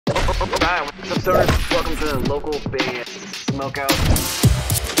Alright, what's up, stoners? Welcome to the local Bay Smokeout.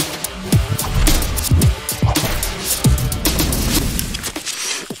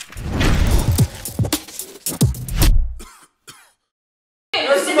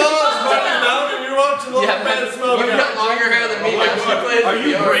 You've got longer hair than me. Are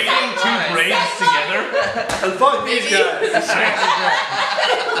you braiding two braids together? Fuck these guys. This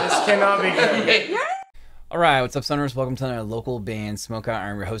cannot be good. Alright, what's up, stoners? Welcome to another local band Smokeout.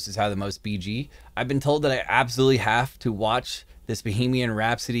 I'm your host, is How the Most BG. I've been told that I absolutely have to watch this Bohemian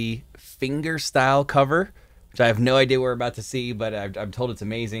Rhapsody fingerstyle cover, which I have no idea what we're about to see, but I'm told it's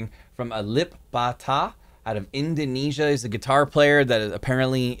amazing. From Alip out of Indonesia. He's a guitar player that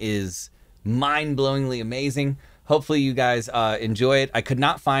apparently is mind-blowingly amazing. Hopefully you guys enjoy it. I could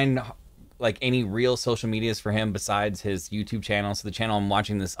not find like any real social medias for him besides his YouTube channel. So the channel I'm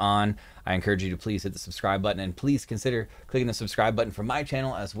watching this on, I encourage you to please hit the subscribe button, and please consider clicking the subscribe button for my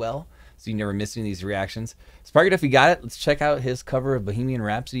channel as well, so you never miss any of these reactions. Spark it if you got it. Let's check out his cover of Bohemian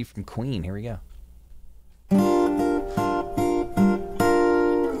Rhapsody from Queen. Here we go.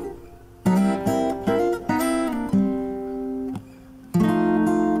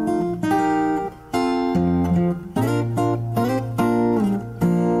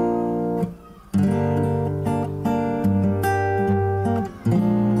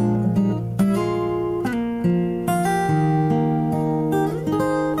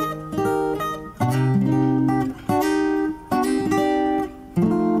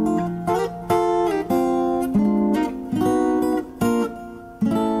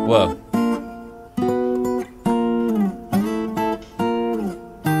 Whoa.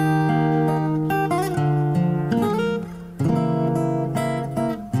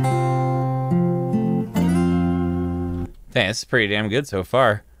 Dang, this is pretty damn good so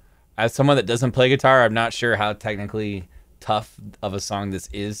far. As someone that doesn't play guitar, I'm not sure how technically tough of a song this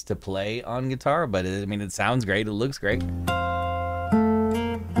is to play on guitar, but I mean, it sounds great. It looks great.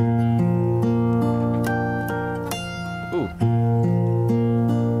 Ooh.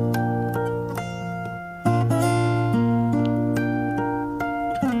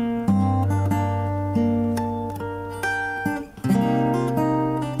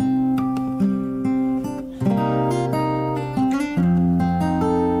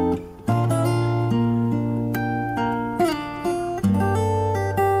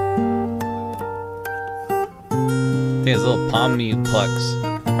 I think his little palm mute plucks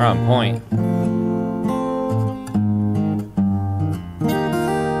are on point.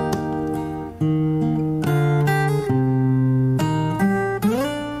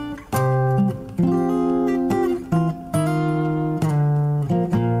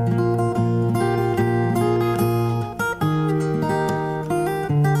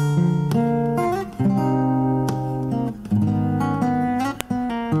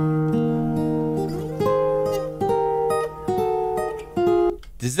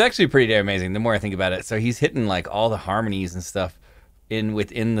 This is actually pretty damn amazing the more I think about it. So he's hitting like all the harmonies and stuff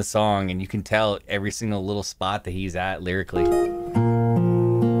within the song, and you can tell every single little spot that he's at lyrically.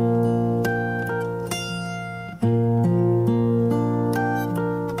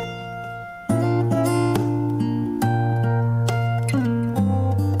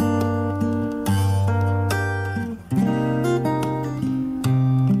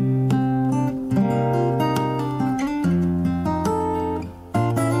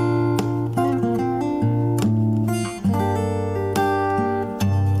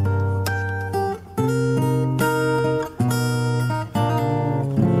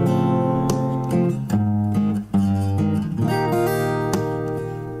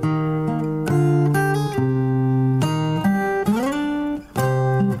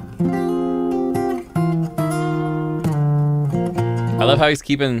 I love how he's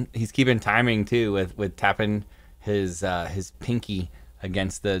keeping timing too with tapping his pinky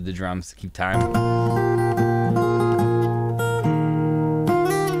against the drums to keep time.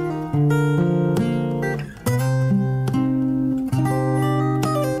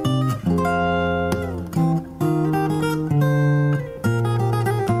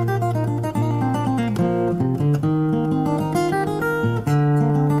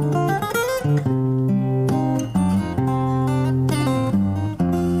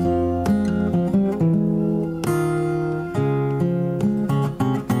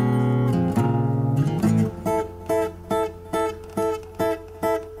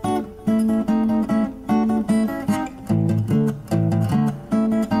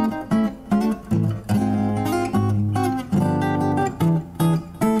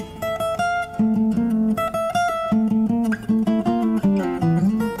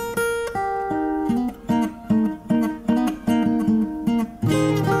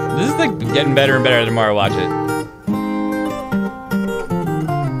 This is like getting better and better the more I watch it.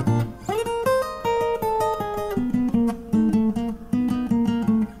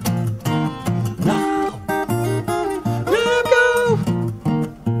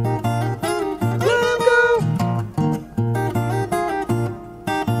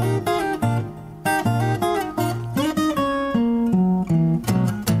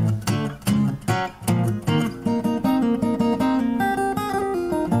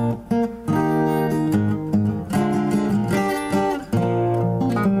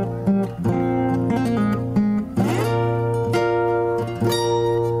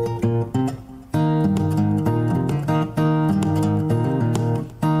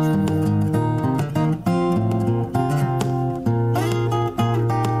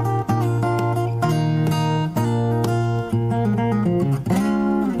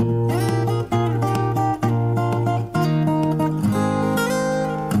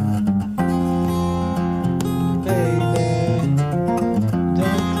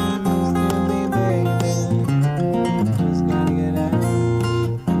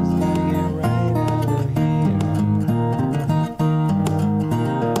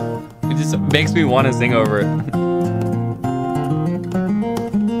 Makes me want to sing over it.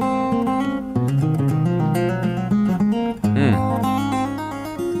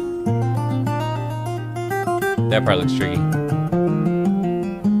 That part looks tricky.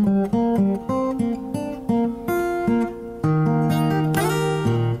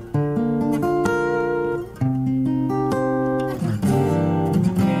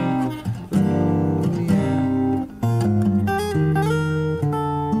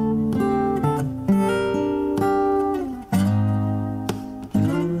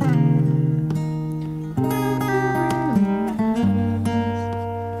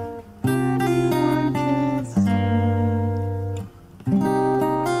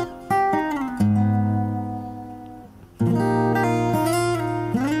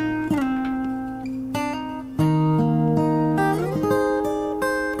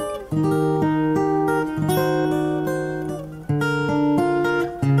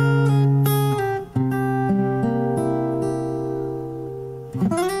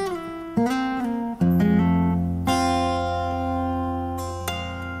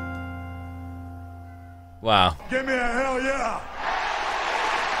 Wow. Give me a hell yeah!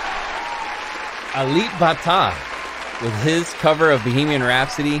 Alip with his cover of Bohemian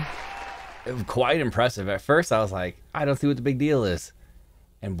Rhapsody. It was quite impressive. At first, I was like, I don't see what the big deal is.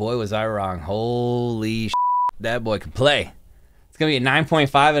 And boy, was I wrong. Holy shit, that boy can play. It's going to be a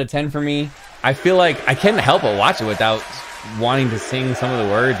 9.5 out of 10 for me. I feel like I can't help but watch it without wanting to sing some of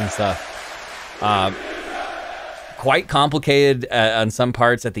the words and stuff. Quite complicated on some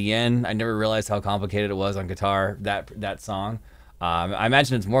parts at the end. I never realized how complicated it was on guitar, that song. I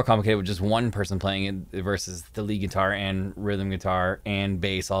imagine it's more complicated with just one person playing it versus the lead guitar and rhythm guitar and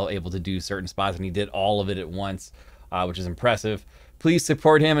bass all able to do certain spots, and he did all of it at once, which is impressive. Please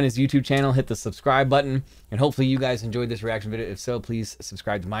support him and his YouTube channel. Hit the subscribe button, and hopefully you guys enjoyed this reaction video. If so, please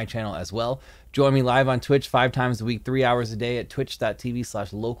subscribe to my channel as well. Join me live on Twitch 5 times a week, 3 hours a day at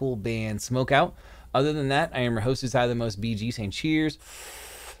twitch.tv/localbandsmokeout. Other than that, I am your host who's had the most BG, saying cheers,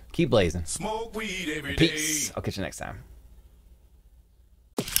 keep blazing, Smoke weed every peace. I'll catch you next time.